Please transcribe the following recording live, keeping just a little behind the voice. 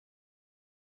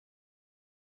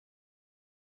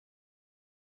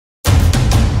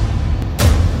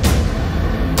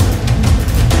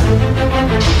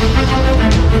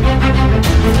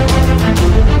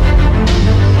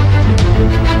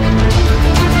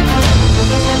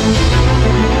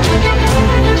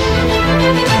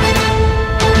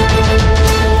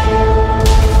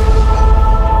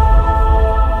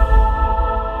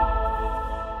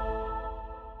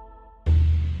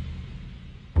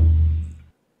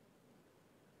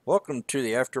Welcome to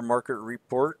the Aftermarket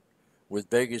Report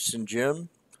with Vegas and Jim.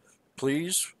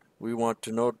 Please, we want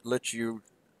to let you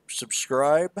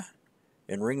subscribe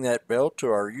and ring that bell to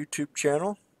our YouTube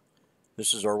channel.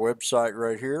 This is our website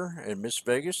right here in Miss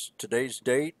Vegas. Today's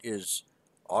date is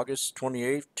August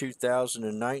 28th,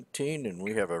 2019, and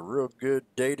we have a real good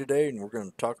day today, and we're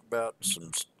going to talk about some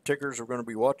tickers we're going to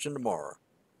be watching tomorrow.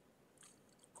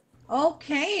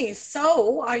 Okay,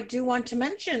 so I do want to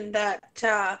mention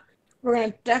that we're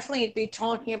going to definitely be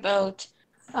talking about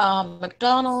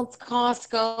McDonald's,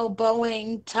 Costco,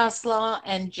 Boeing, Tesla,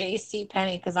 and J.C.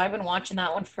 Penney because I've been watching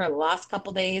that one for the last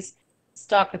couple days.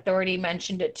 Stock Authority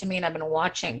mentioned it to me, and I've been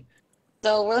watching.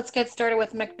 So let's get started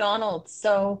with McDonald's.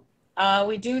 So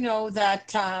we do know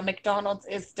that McDonald's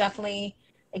is definitely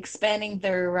expanding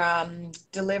their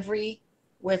delivery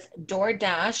with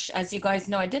DoorDash. As you guys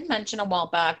know, I did mention a while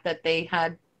back that they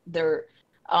had their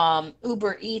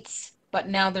Uber Eats, but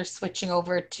now they're switching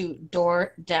over to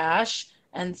DoorDash,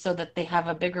 and so that they have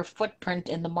a bigger footprint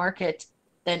in the market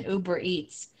than Uber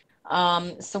Eats.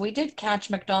 So we did catch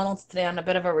McDonald's today on a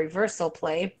bit of a reversal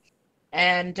play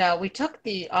and we took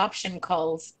the option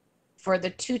calls for the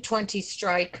 220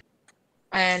 strike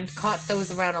and caught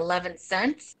those around 11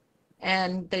 cents.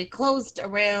 And they closed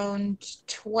around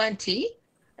 20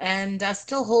 and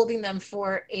still holding them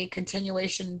for a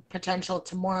continuation potential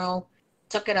tomorrow.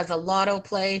 Took it as a lotto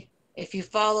play. If you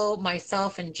follow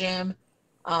myself and Jim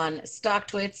on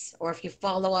StockTwits, or if you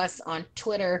follow us on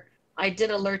Twitter, I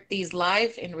did alert these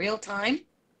live in real time.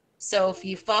 So if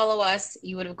you follow us,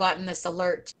 you would have gotten this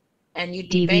alert and you'd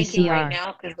be banking right DVCR.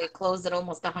 now because they closed at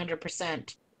almost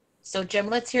 100%. So, Jim,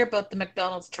 let's hear about the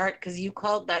McDonald's chart because you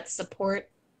called that support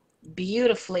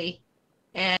beautifully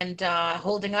and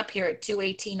holding up here at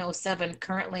 218.07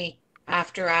 currently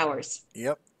after hours.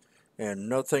 Yep. And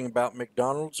another thing about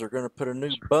McDonald's, they're going to put a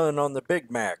new bun on the Big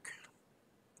Mac.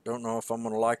 Don't know if I'm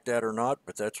going to like that or not,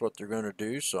 but that's what they're going to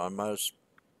do, so I might as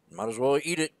well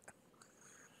eat it.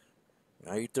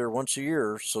 I eat there once a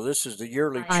year, so this is the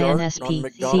yearly chart on INSP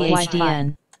McDonald's.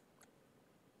 CHDN.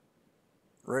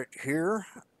 Right here,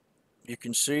 you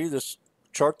can see this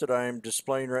chart that I am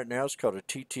displaying right now is called a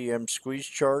TTM squeeze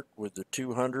chart with the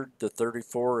 200, the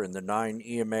 34, and the 9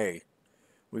 EMA.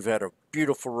 We've had a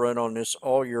beautiful run on this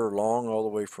all year long, all the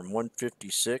way from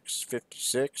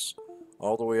 156.56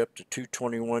 all the way up to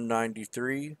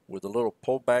 221.93 with a little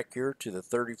pullback here to the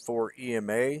 34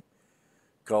 EMA.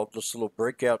 Called this little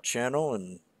breakout channel,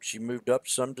 and she moved up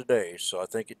some today, so I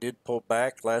think it did pull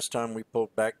back. Last time we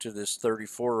pulled back to this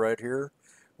 34 right here,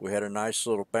 we had a nice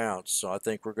little bounce, so I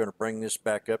think we're going to bring this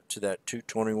back up to that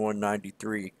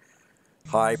 221.93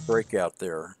 high breakout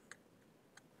there.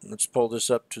 Let's pull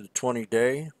this up to the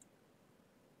 20-day.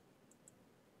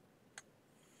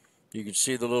 You can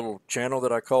see the little channel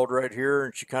that I called right here,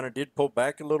 and she kind of did pull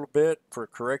back a little bit for a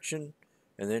correction,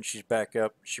 and then she's back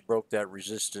up. She broke that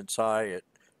resistance high at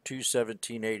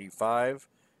 217.85,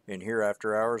 and here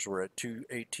after hours we're at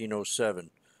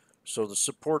 218.07. So the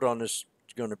support on this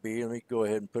is going to be, let me go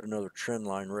ahead and put another trend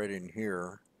line right in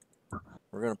here.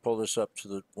 We're going to pull this up to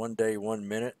the 1 day, 1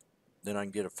 minute, then I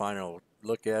can get a final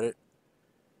look at it.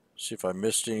 See if I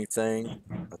missed anything.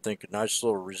 I think a nice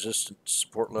little resistance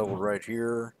support level right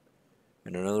here,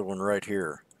 and another one right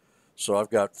here. So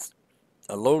I've got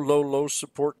a low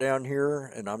support down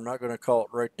here, and I'm not going to call it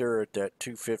right there at that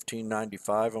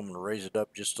 215.95. I'm going to raise it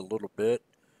up just a little bit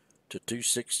to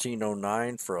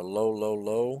 216.09 for a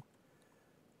low.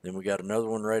 Then we got another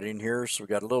one right in here, so we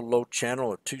got a little low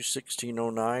channel at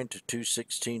 216.09 to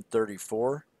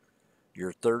 216.34.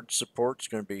 Your third support is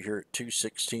going to be here at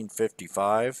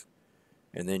 216.55,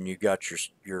 and then you got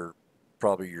your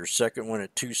probably your second one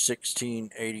at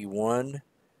 216.81.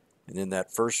 And then that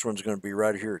first one's going to be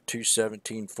right here at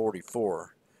 217.44.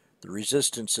 The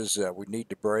resistances that we need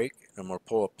to break, I'm going to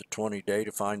pull up the 20-day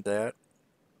to find that.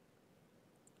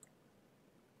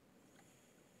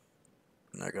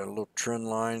 And I got a little trend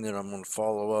line that I'm going to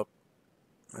follow up.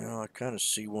 Well, I kind of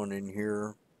see one in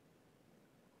here.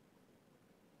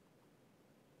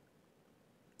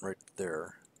 Right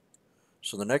there.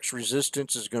 So the next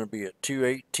resistance is going to be at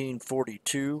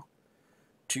 218.42.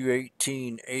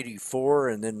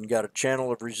 218.84, and then got a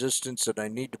channel of resistance that I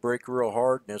need to break real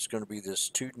hard, and that's going to be this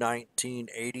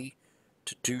 219.80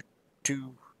 to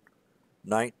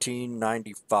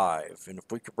 219.95. And if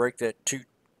we could break that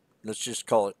let's just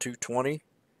call it 220,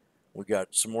 we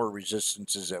got some more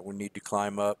resistances that we need to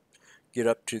climb up, get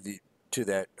up to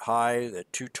that high.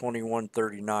 That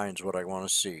 221.39 is what I want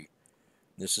to see.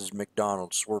 This is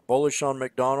McDonald's. We're bullish on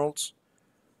McDonald's.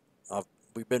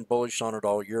 We've been bullish on it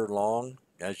all year long.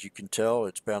 As you can tell,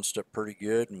 it's bounced up pretty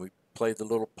good, and we play the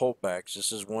little pullbacks.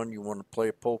 This is one you want to play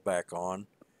a pullback on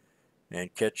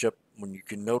and catch up when you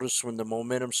can notice when the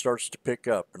momentum starts to pick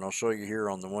up. And I'll show you here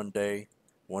on the 1 day,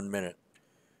 1 minute.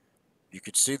 You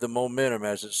could see the momentum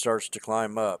as it starts to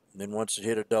climb up. And then once it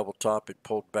hit a double top, it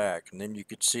pulled back. And then you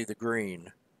could see the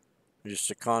green,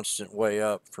 just a constant way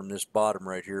up from this bottom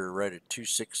right here, right at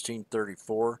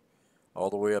 216.34, all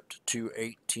the way up to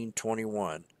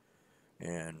 218.21.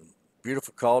 And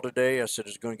beautiful call today. I said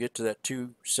it's going to get to that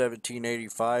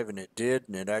 217.85, and it did,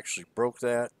 and it actually broke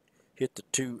that. Hit the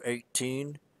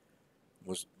 218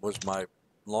 was my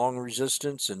long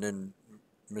resistance, and then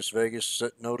Miss Vegas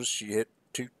noticed she hit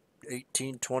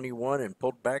 218.21 and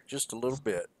pulled back just a little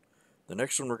bit. The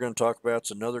next one we're going to talk about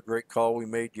is another great call we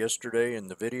made yesterday in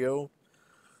the video,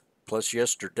 plus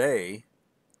yesterday,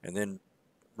 and then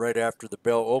right after the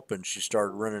bell opened, she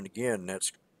started running again.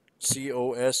 That's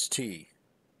COST.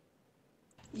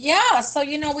 Yeah,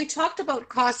 so we talked about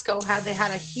Costco, how they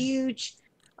had a huge,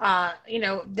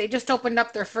 they just opened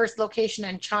up their first location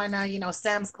in China.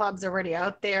 Sam's Club's already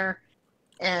out there,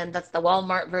 and that's the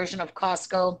Walmart version of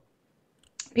Costco.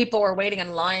 People were waiting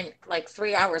in line like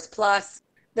 3 hours plus.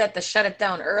 They had to shut it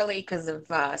down early because of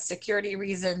security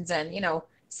reasons and,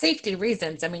 safety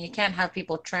reasons. I mean, you can't have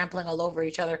people trampling all over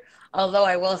each other. Although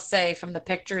I will say from the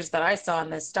pictures that I saw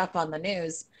and the stuff on the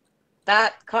news,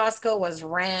 that Costco was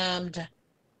rammed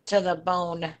to the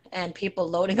bone, and people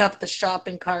loading up the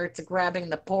shopping carts, grabbing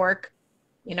the pork.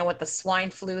 With the swine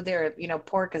flu there,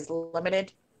 pork is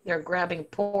limited. They're grabbing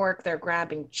pork, they're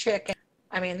grabbing chicken.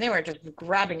 I mean, they were just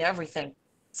grabbing everything.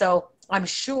 So I'm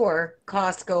sure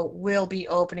Costco will be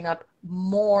opening up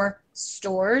more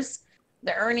stores.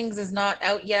 The earnings is not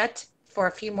out yet for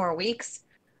a few more weeks.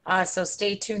 So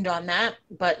stay tuned on that.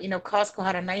 But, Costco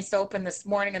had a nice open this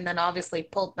morning and then obviously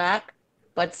pulled back,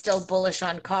 but still bullish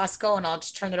on Costco. And I'll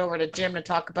just turn it over to Jim to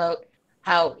talk about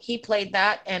how he played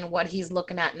that and what he's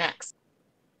looking at next.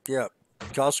 Yeah,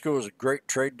 Costco was a great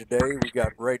trade today. We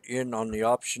got right in on the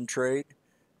option trade.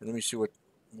 And let me see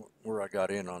where I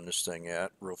got in on this thing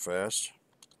at real fast.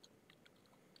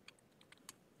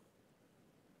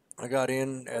 I got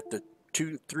in at the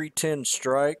 310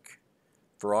 strike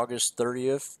for August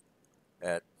 30th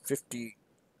at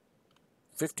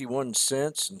 51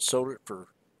 cents and sold it for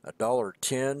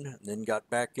 $1.10, and then got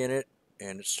back in it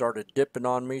and it started dipping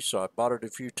on me, so I bought it a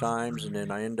few times and then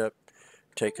I ended up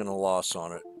taking a loss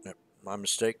on it. My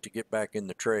mistake to get back in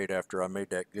the trade after I made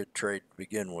that good trade to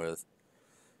begin with.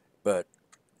 But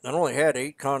I only had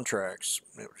 8 contracts.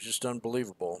 It was just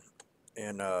unbelievable.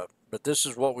 And but this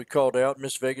is what we called out.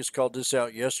 Miss Vegas called this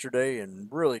out yesterday and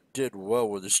really did well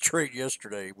with this trade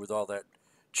yesterday with all that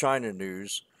China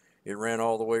news. It ran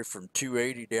all the way from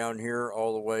 280 down here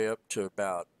all the way up to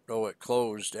about, it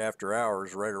closed after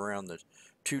hours right around the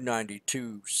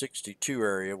 292.62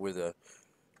 area with a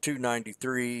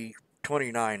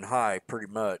 293.29 high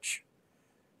pretty much.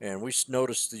 And we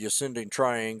noticed the ascending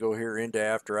triangle here into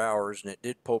after hours, and it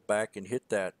did pull back and hit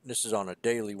that. This is on a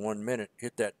daily 1 minute,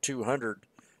 hit that 200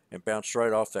 and bounced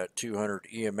right off that 200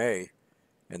 EMA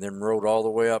and then rode all the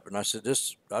way up. And I said, I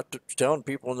was telling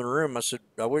people in the room, I said,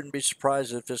 I wouldn't be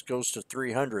surprised if this goes to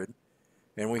 300.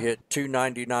 And we hit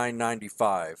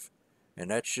 299.95. And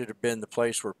that should have been the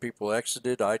place where people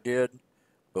exited. I did.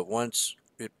 But once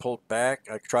it pulled back,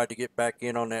 I tried to get back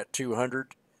in on that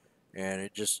 200, and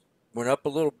it just went up a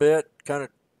little bit, kind of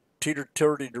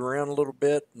teeter-totted around a little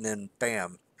bit, and then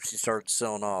bam, she started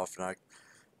selling off, and I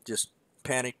just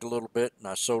panicked a little bit, and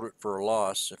I sold it for a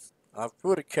loss. If I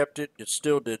would have kept it, it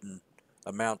still didn't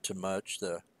amount to much,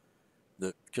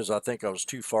 because I think I was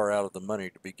too far out of the money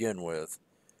to begin with.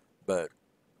 But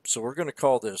so we're going to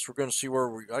call this. We're going to see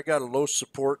where I got a low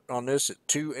support on this at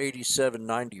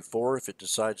 287.94 if it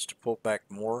decides to pull back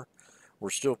more. We're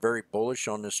still very bullish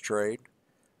on this trade,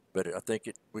 but I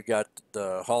think we got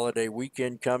the holiday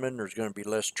weekend coming. There's going to be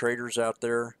less traders out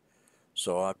there,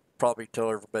 so I probably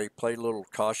tell everybody play a little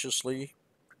cautiously,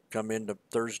 come into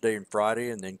Thursday and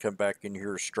Friday, and then come back in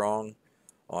here strong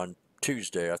on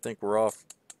Tuesday. I think we're off.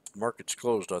 Market's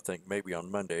closed, I think, maybe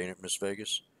on Monday, ain't it, Miss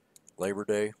Vegas? Labor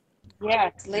Day. Yeah,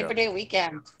 it's Yeah. Labor Day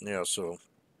weekend. Yeah, so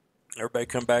everybody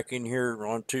come back in here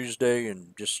on Tuesday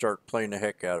and just start playing the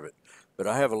heck out of it. But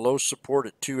I have a low support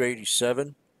at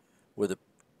 287 with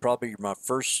probably my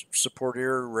first support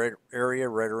area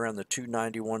right around the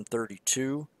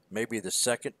 291.32, maybe the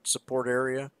second support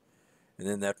area. And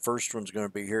then that first one's going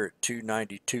to be here at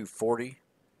 292.40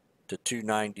 to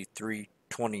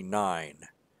 293.29.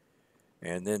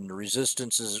 And then the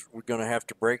resistances we're going to have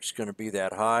to break is going to be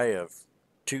that high of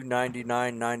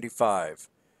 299.95.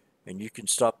 And you can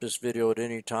stop this video at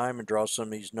any time and draw some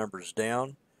of these numbers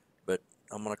down. But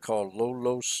I'm going to call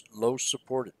low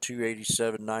support at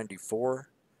 287.94.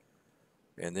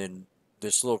 And then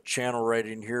this little channel right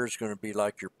in here is going to be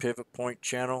like your pivot point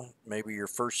channel. Maybe your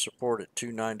first support at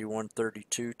 291.32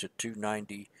 to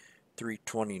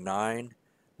 293.29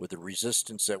 with a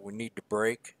resistance that we need to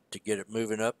break to get it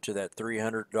moving up to that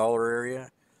 $300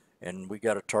 area. And we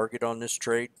got a target on this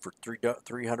trade for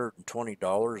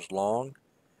 $320 long.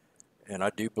 And I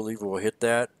do believe we'll hit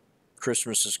that.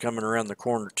 Christmas is coming around the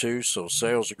corner too, so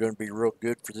sales are going to be real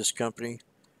good for this company.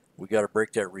 We got to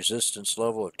break that resistance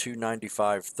level of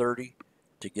 295.30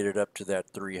 to get it up to that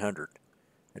 300,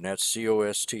 and that's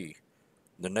COST.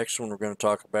 The next one we're going to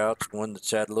talk about is one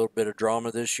that's had a little bit of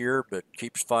drama this year, but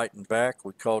keeps fighting back.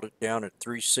 We called it down at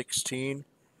 316,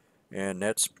 and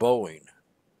that's Boeing.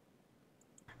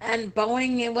 And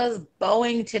Boeing, it was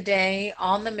Boeing today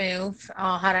on the move.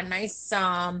 Had a nice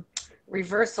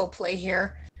reversal play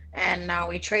here, and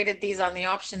we traded these on the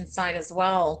option side as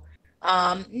well.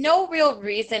 No real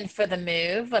reason for the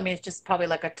move. I mean, it's just probably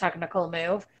like a technical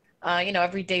move.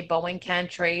 Every day Boeing can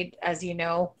trade, as you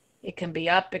know, it can be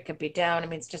up, it could be down. I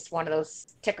mean, it's just one of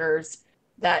those tickers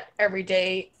that every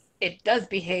day it does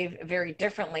behave very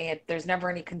differently. There's never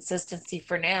any consistency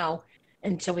for now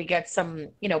until we get some,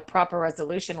 proper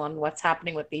resolution on what's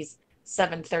happening with these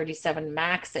 737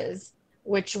 Maxes,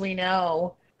 which we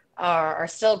know are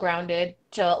still grounded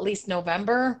till at least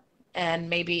November and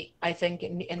maybe I think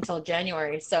until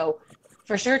January. So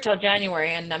for sure till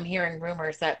January. And I'm hearing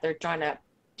rumors that they're trying to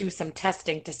do some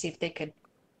testing to see if they could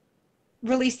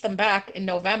release them back in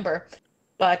November.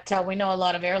 But we know a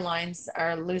lot of airlines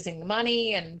are losing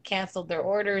money and canceled their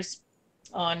orders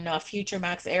on future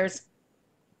Max Airs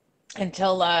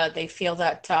until they feel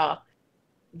that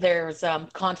there's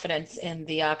confidence in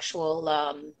the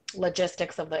actual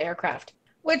logistics of the aircraft,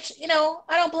 which, I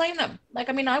don't blame them. Like,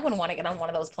 I mean, I wouldn't want to get on one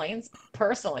of those planes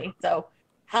personally. So,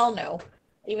 hell no.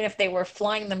 Even if they were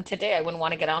flying them today, I wouldn't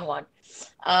want to get on one.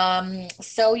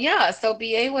 So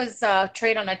BA was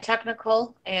trade on a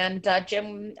technical, and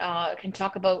Jim can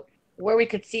talk about where we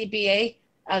could see BA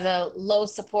as a low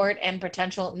support and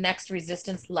potential next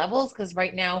resistance levels, because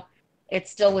right now it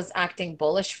still was acting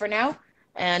bullish for now.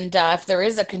 And if there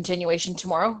is a continuation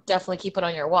tomorrow, definitely keep it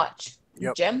on your watch.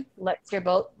 Yep. Jim, let's hear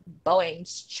about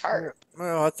Boeing's chart.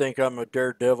 Well, I think I'm a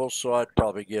daredevil, so I'd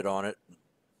probably get on it,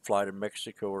 fly to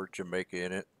Mexico or Jamaica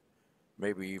in it,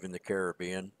 maybe even the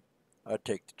Caribbean. I'd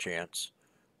take the chance.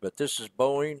 But this is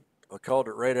Boeing. I called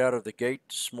it right out of the gate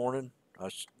this morning. I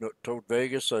told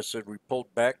Vegas, I said we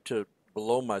pulled back to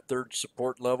below my third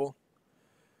support level.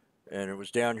 And it was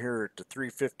down here at the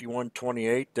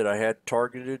 351.28 that I had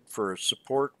targeted for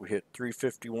support. We hit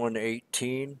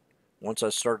 351.18. Once I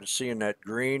started seeing that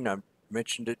green, I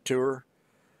mentioned it to her.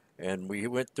 And we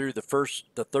went through the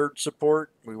third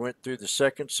support, we went through the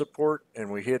second support,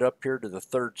 and we hit up here to the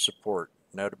third support.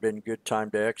 And that would have been a good time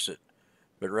to exit.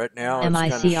 But right now, it's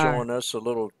kind of showing us a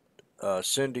little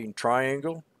ascending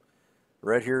triangle.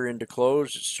 Right here into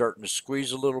close, it's starting to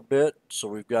squeeze a little bit, so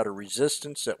we've got a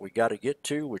resistance that we got to get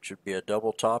to, which would be a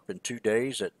double top in 2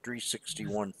 days at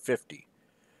 361.50.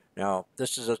 Now,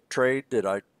 this is a trade that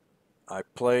I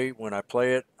play. When I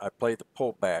play it, I play the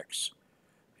pullbacks.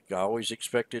 I always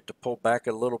expect it to pull back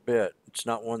a little bit. It's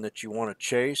not one that you want to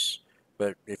chase,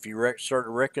 but if you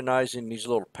started recognizing these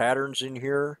little patterns in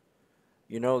here,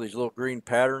 these little green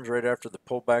patterns right after the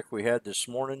pullback we had this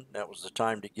morning, that was the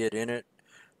time to get in it.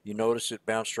 You notice it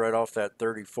bounced right off that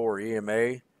 34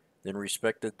 EMA, then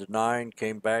respected the 9,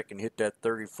 came back and hit that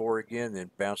 34 again,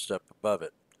 then bounced up above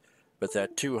it. But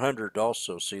that 200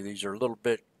 also, see, these are a little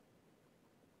bit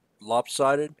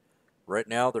lopsided. Right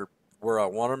now they're where I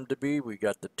want them to be. We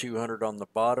got the 200 on the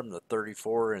bottom, the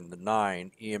 34, and the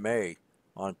 9 EMA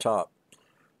on top.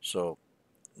 So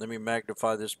let me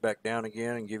magnify this back down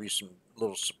again and give you some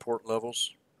little support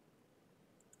levels.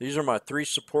 These are my 3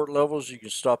 support levels. You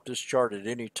can stop this chart at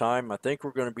any time. I think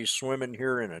we're going to be swimming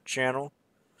here in a channel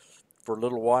for a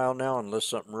little while now unless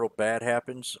something real bad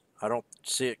happens. I don't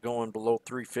see it going below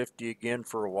 350 again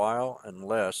for a while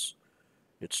unless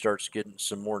it starts getting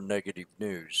some more negative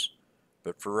news.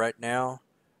 But for right now,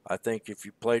 I think if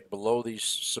you played below these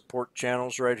support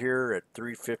channels right here at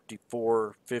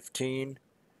 354.15,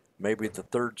 maybe the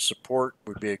third support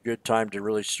would be a good time to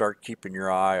really start keeping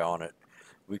your eye on it.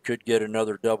 We could get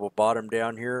another double bottom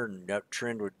down here, and that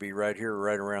trend would be right here,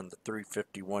 right around the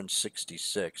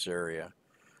 351.66 area.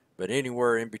 But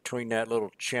anywhere in between that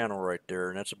little channel right there,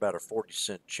 and that's about a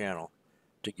 40-cent channel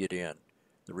to get in.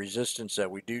 The resistance that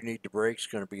we do need to break is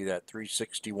going to be that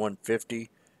 361.50,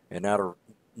 and that'll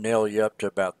nail you up to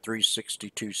about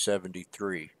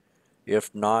 362.73.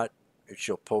 If not,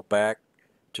 she'll pull back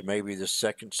to maybe the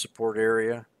second support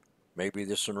area. Maybe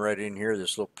this one right in here,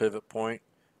 this little pivot point.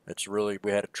 That's really,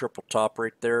 we had a triple top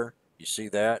right there. You see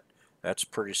that? That's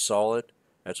pretty solid.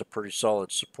 That's a pretty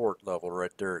solid support level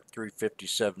right there at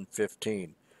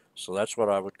 357.15. So that's what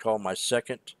I would call my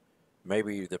second,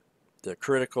 maybe the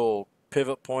critical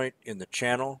pivot point in the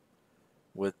channel,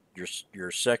 with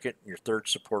your second and your third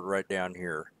support right down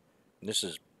here. And this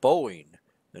is Boeing.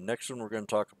 The next one we're going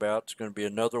to talk about is going to be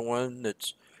another one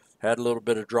that's had a little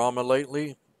bit of drama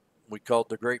lately. We called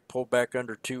the great pullback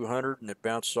under 200, and it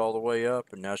bounced all the way up,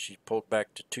 and now she's pulled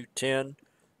back to 210.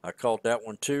 I called that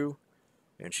one too,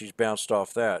 and she's bounced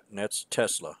off that, and that's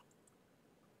Tesla.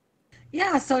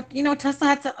 Yeah, so Tesla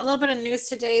had a little bit of news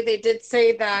today. They did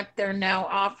say that they're now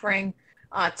offering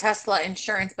Tesla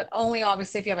insurance, but only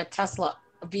obviously if you have a Tesla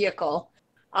vehicle.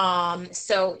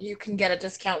 So you can get a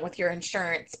discount with your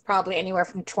insurance, probably anywhere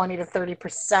from 20 to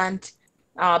 30%.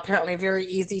 Apparently, very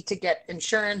easy to get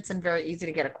insurance and very easy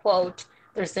to get a quote.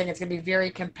 They're saying it's going to be very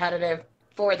competitive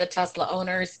for the Tesla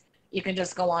owners. You can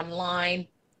just go online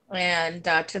and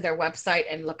to their website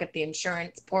and look at the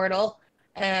insurance portal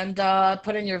and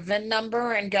put in your VIN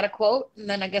number and get a quote. And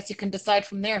then I guess you can decide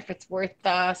from there if it's worth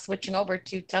switching over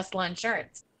to Tesla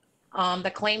insurance.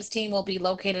 The claims team will be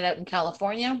located out in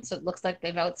California, so it looks like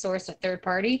they've outsourced a third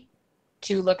party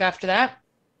to look after that.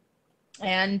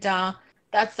 And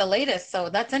that's the latest. So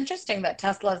that's interesting that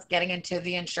Tesla is getting into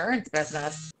the insurance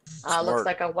business. Looks Smart.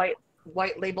 like a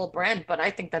white label brand, but I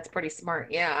think that's pretty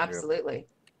smart. Yeah, Yeah. absolutely.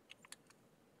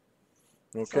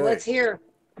 So Okay. let's hear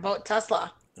about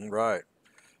Tesla. All right.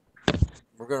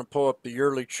 We're going to pull up the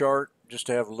yearly chart just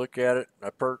to have a look at it. I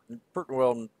pretty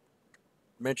well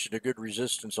mentioned a good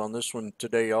resistance on this one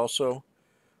today also.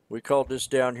 We called this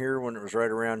down here when it was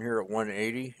right around here at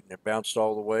 180, and it bounced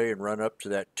all the way and run up to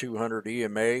that 200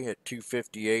 EMA at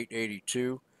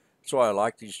 258.82. That's why I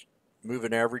like these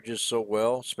moving averages so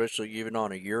well, especially even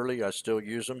on a yearly. I still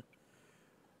use them.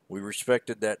 We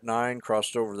respected that 9,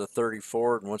 crossed over the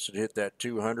 34, and once it hit that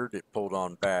 200, it pulled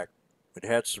on back. It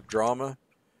had some drama.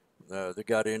 They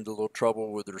got into a little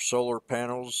trouble with their solar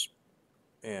panels,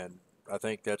 and I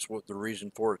think that's what the reason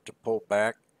for it to pull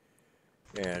back.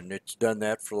 And it's done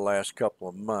that for the last couple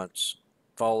of months,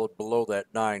 followed below that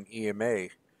 9 EMA.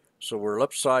 So we're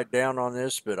upside down on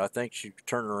this, but I think she's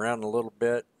turning around a little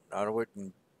bit. I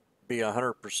wouldn't be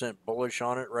 100% bullish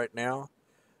on it right now,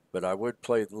 but I would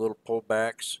play the little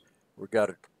pullbacks. We've got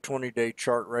a 20-day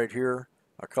chart right here.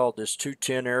 I called this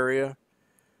 210 area.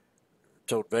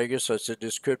 Told Vegas, I said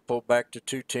this could pull back to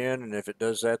 210, and if it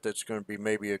does that, that's going to be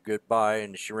maybe a good buy.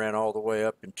 And she ran all the way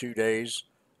up in 2 days,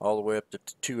 all the way up to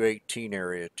 218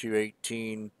 area,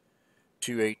 218,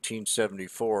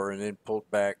 218.74, and then pulled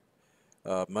back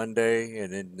Monday,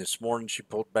 and then this morning she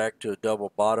pulled back to a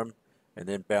double bottom, and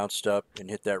then bounced up and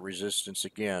hit that resistance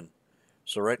again.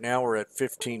 So right now we're at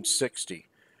 1560.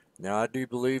 Now I do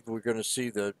believe we're going to see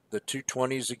the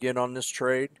 220s again on this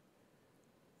trade,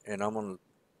 and I'm going to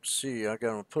see, I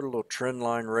got to put a little trend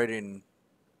line right in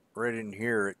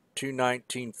here at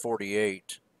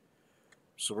 219.48.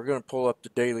 So we're going to pull up the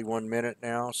daily 1 minute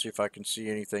now, see if I can see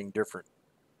anything different.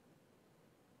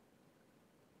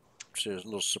 See a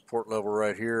little support level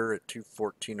right here at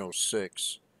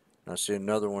 214.06. I see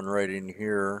another one right in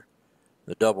here,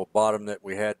 the double bottom that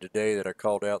we had today that I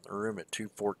called out in the room at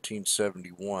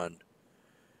 214.71.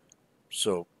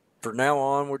 So for now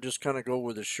on, we'll just kind of go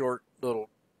with a short little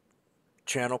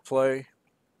channel play.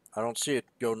 I don't see it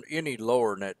going any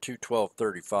lower than that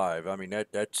 212.35. I mean,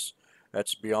 that's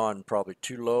beyond probably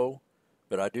too low,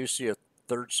 but I do see a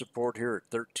third support here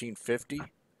at 1350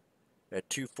 at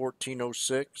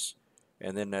 214.06,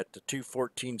 and then at the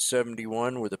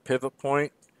 214.71 with a pivot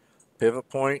point. Pivot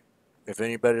point, if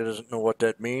anybody doesn't know what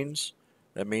that means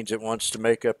it wants to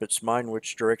make up its mind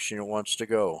which direction it wants to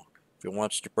go. If it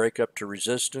wants to break up to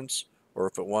resistance, or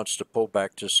if it wants to pull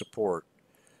back to support.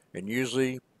 And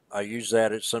usually I use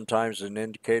that as sometimes an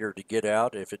indicator to get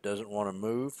out if it doesn't want to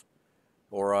move,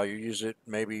 or I use it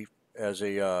maybe as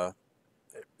a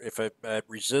if I'm at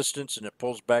resistance and it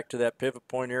pulls back to that pivot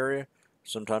point area,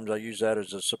 sometimes I use that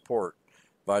as a support.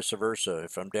 Vice versa,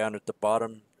 if I'm down at the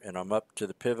bottom and I'm up to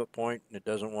the pivot point and it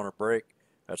doesn't want to break,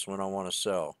 that's when I want to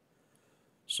sell.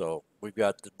 So we've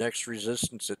got the next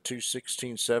resistance at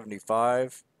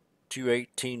 216.75,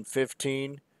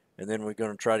 218.15, and then we're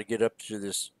going to try to get up to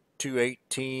this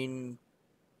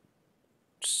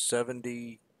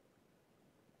 218.70.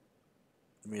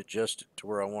 Let me adjust it to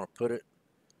where I want to put it.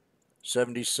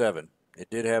 77. It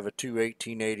did have a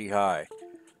 218.80 high,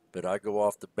 but I go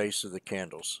off the base of the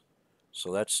candles.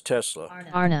 So that's Tesla.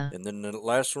 Arna. And then the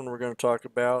last one we're going to talk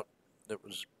about that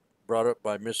was brought up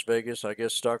by Miss Vegas. I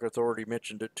guess Stock Authority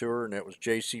mentioned it to her, and that was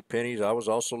J.C. Penney's. I was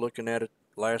also looking at it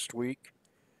last week,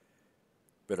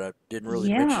 but I didn't really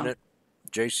mention Yeah. it.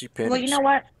 J.C. Well, you Penney's. know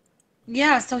what?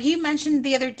 Yeah, so he mentioned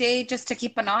the other day just to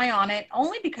keep an eye on it,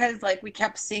 only because like we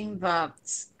kept seeing the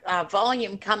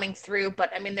volume coming through,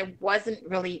 but I mean there wasn't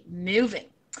really moving.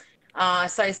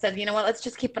 So I said, you know what, let's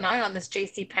just keep an eye on this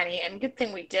JC Penney, and good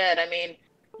thing we did. I mean,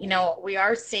 we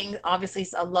are seeing obviously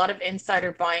a lot of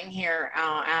insider buying here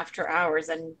after hours.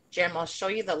 And Jim, I'll show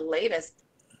you the latest.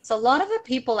 So a lot of the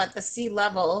people at the C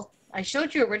level, I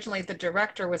showed you originally the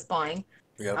director was buying,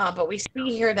 Yep. but we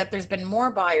see here that there's been more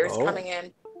buyers Oh. coming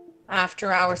in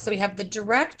after hours. So we have the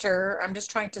director. I'm just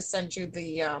trying to send you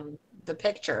the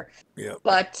picture. Yep.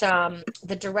 But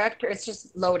the director, it's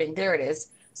just loading. There it is.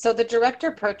 So the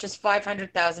director purchased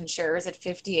 500,000 shares at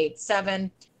 58.7.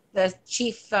 The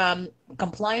chief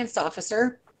compliance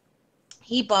officer,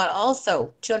 he bought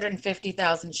also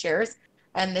 250,000 shares,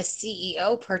 and the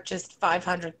CEO purchased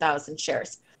 500,000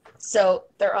 shares. So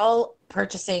they're all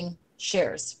purchasing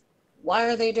shares. Why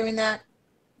are they doing that?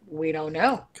 We don't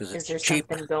know. Because Is it's there cheap.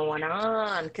 something going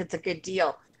on? 'Cause it's a good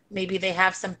deal. Maybe they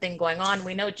have something going on.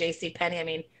 We know J.C. Penney, I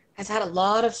mean, has had a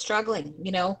lot of struggling.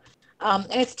 And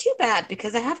it's too bad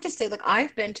because I have to say, like,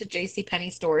 I've been to J.C. Penney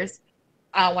stores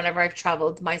whenever I've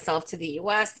traveled myself to the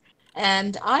U.S.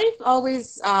 And I've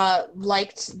always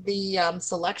liked the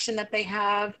selection that they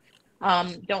have.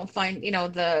 Don't find,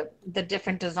 the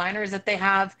different designers that they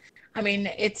have. I mean,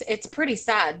 it's pretty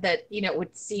sad that, it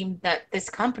would seem that this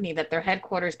company that their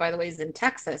headquarters, by the way, is in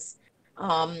Texas,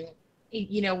 um,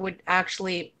 would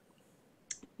actually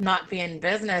not be in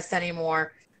business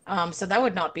anymore. So that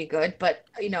would not be good. But,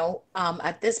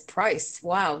 at this price,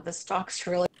 wow, the stock's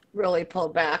really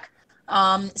pulled back.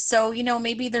 So,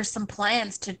 maybe there's some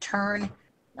plans to turn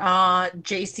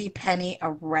JC Penney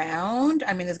around.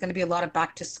 I mean, there's going to be a lot of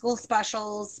back to school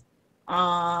specials.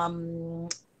 Um,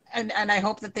 and I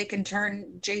hope that they can turn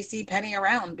JC Penney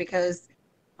around because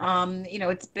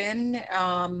it's been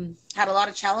had a lot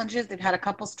of challenges. They've had a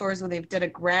couple stores where they've did a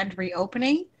grand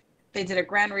reopening. They did a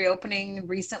grand reopening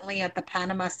recently at the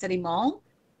Panama City Mall.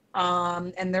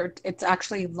 And it's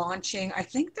actually launching. I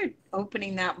think they're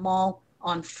opening that mall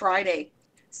on Friday.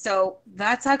 So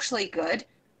that's actually good.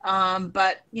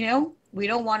 But we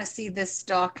don't want to see this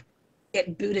stock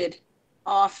get booted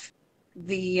off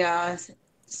the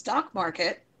stock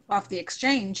market, off the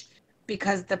exchange,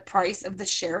 because the price of the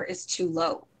share is too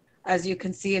low. As you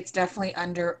can see, it's definitely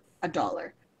under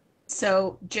 $1.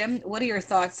 So, Jim, what are your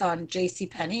thoughts on J.C.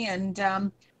 Penney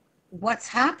and what's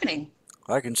happening?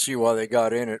 I can see why they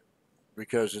got in it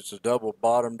because it's a double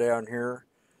bottom down here,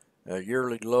 a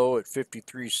yearly low at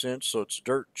 53 cents, so it's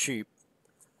dirt cheap.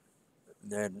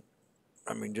 And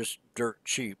I mean, just dirt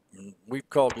cheap. And we've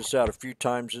called this out a few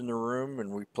times in the room,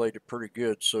 and we played it pretty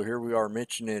good. So here we are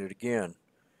mentioning it again.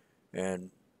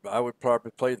 And I would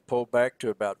probably play the pull back to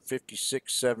about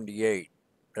 56.78.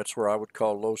 That's where I would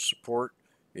call low support.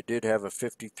 It did have a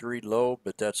 53 low,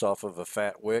 but that's off of a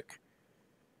fat wick.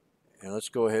 And let's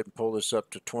go ahead and pull this up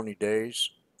to 20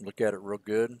 days. Look at it real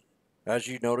good. As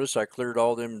you notice, I cleared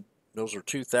all them. Those are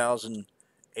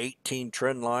 2018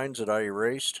 trend lines that I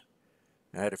erased.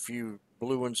 I had a few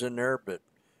blue ones in there, but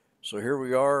so here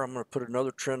we are. I'm going to put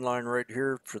another trend line right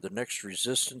here for the next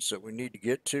resistance that we need to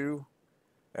get to.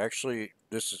 Actually,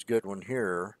 this is a good one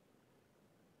here.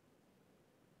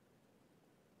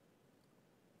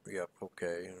 Yep,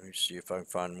 okay. Let me see if I can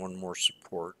find one more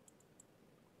support.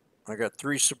 I got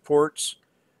three supports.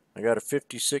 I got a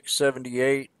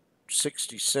 56.78,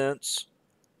 60 cents,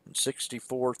 and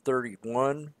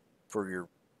 64.31 for your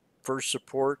first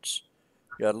supports.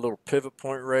 Got a little pivot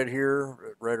point right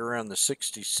here, right around the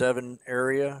 67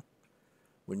 area.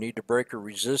 We need to break a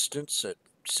resistance at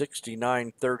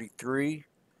 69.33.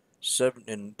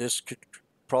 And this could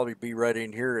probably be right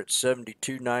in here at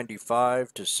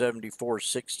 72.95 to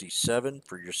 74.67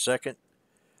 for your second.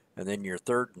 And then your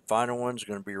third and final one is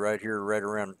going to be right here, right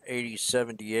around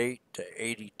 80.78 to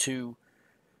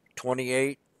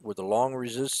 82.28 with a long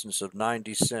resistance of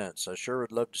 90 cents. I sure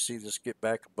would love to see this get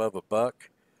back above $1.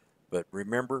 But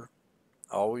remember,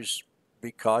 always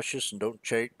be cautious and don't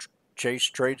chase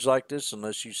trades like this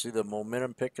unless you see the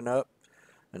momentum picking up.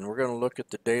 And we're going to look at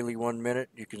the daily 1 minute.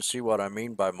 You can see what I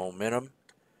mean by momentum.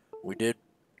 We did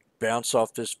bounce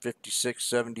off this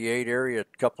 56.78 area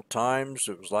a couple times.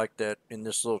 It was like that in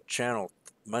this little channel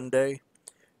Monday.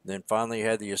 Then finally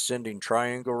had the ascending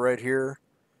triangle right here.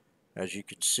 As you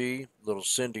can see, little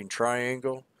ascending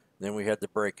triangle. Then we had the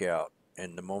breakout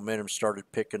and the momentum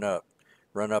started picking up.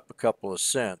 Run up a couple of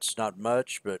cents. Not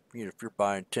much, but if you're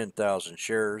buying 10,000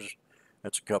 shares,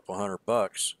 that's a couple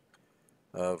 $100.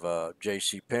 of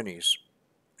JC Penney's.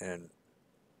 And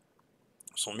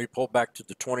so let me pull back to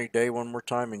the 20-day one more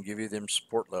time and give you them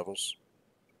support levels.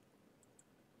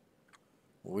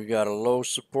 We got a low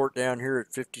support down here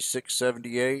at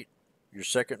 56.78. Your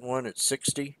second one at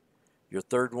 60. Your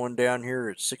third one down here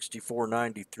at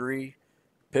 64.93.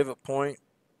 Pivot point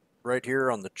right here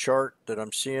on the chart that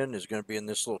I'm seeing is going to be in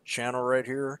this little channel right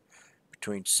here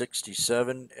between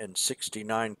 67 and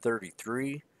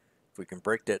 69.33. If we can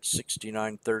break that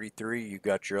 69.33, you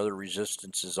got your other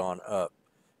resistances on up,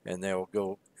 and they'll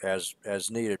go as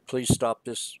needed. Please stop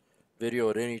this video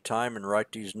at any time and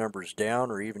write these numbers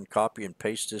down, or even copy and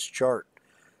paste this chart.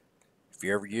 If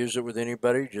you ever use it with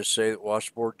anybody, just say that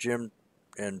Washboard Jim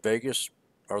and Vegas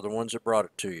are the ones that brought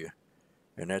it to you,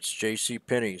 and that's JC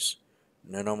Penney's.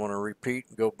 And then I'm going to repeat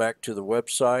and go back to the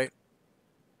website.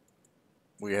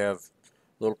 We have a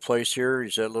little place here.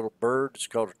 He's that little bird. It's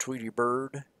called a Tweety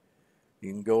bird.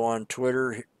 You can go on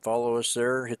Twitter, follow us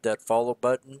there, hit that follow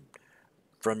button.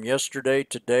 From yesterday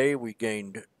to today, we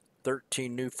gained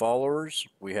 13 new followers.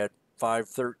 We had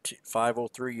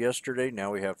 503 yesterday.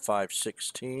 Now we have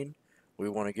 516. We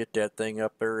want to get that thing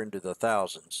up there into the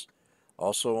thousands.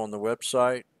 Also on the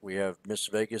website, we have Miss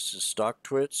Vegas's Stock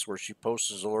Twits, where she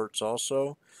posts alerts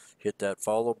also. Hit that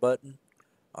follow button.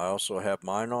 I also have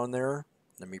mine on there.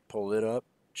 Let me pull it up.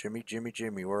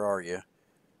 Jimmy, where are you?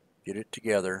 Get it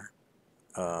together.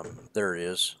 There it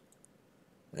is.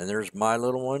 And there's my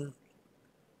little one.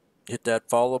 Hit that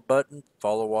follow button.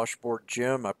 Follow Washboard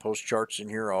Jim. I post charts in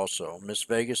here also. Miss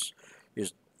Vegas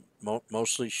is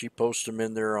mostly, she posts them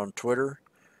in there on Twitter,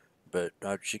 but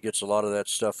she gets a lot of that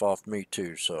stuff off me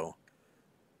too. So,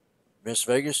 Miss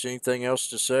Vegas, anything else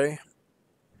to say?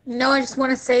 No, I just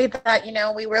want to say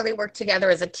that, we really work together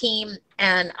as a team.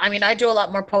 And I mean, I do a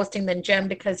lot more posting than Jim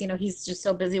because, he's just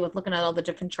so busy with looking at all the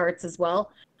different charts as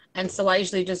well. And so I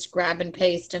usually just grab and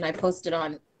paste and I post it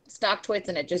on Stock Twits,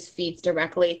 and it just feeds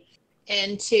directly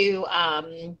into,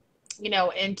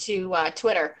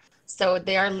 Twitter. So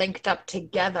they are linked up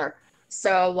together.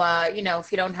 So,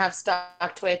 if you don't have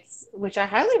Stock Twits, which I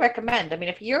highly recommend, I mean,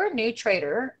 if you're a new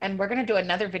trader, and we're going to do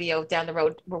another video down the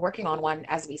road, we're working on one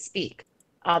as we speak.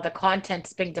 The content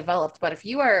is being developed, but if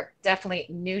you are definitely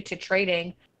new to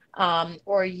trading,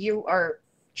 or you are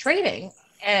trading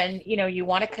and, you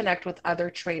want to connect with other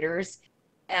traders,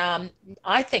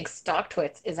 I think Stock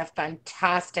Twits is a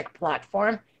fantastic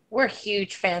platform. We're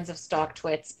huge fans of Stock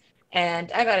Twits.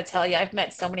 And I got to tell you, I've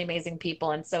met so many amazing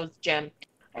people, and so's Jim.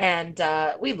 And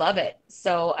we love it.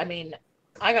 So, I mean,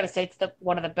 I got to say, it's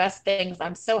one of the best things.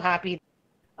 I'm so happy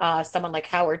someone like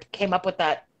Howard came up with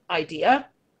that idea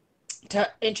to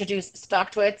introduce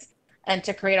Stock Twits and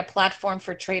to create a platform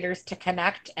for traders to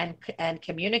connect and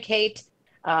communicate.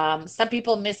 Some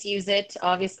people misuse it,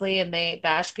 obviously, and they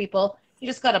bash people. You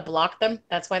just got to block them.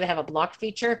 That's why they have a block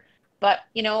feature. But,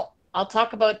 I'll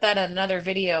talk about that in another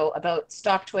video about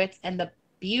Stock Twits and the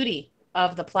beauty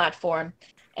of the platform.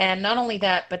 And not only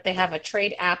that, but they have a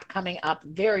trade app coming up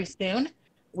very soon.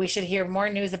 We should hear more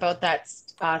news about that,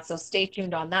 so stay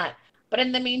tuned on that. But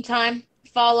in the meantime,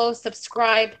 follow,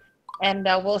 subscribe, and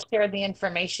we'll share the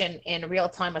information in real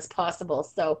time as possible.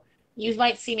 So you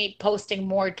might see me posting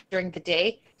more during the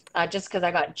day, just because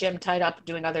I got Jim tied up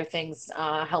doing other things,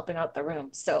 helping out the room.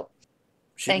 So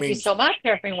thank you so much,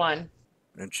 everyone.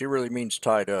 And she really means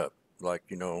tied up, like,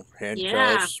 Yeah, I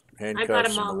got handcuffs them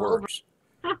and the all over. works.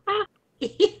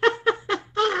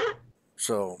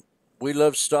 So we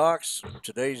love stocks.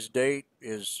 Today's date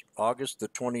is August the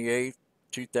 28th,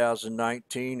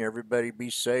 2019. Everybody be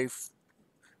safe.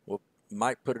 We'll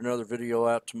might put another video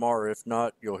out tomorrow. If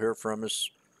not, you'll hear from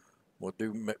us. We'll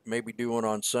maybe do one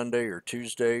on Sunday or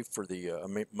Tuesday for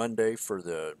the Monday for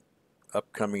the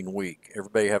upcoming week.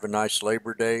 Everybody have a nice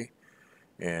Labor Day,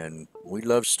 and we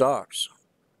love stocks.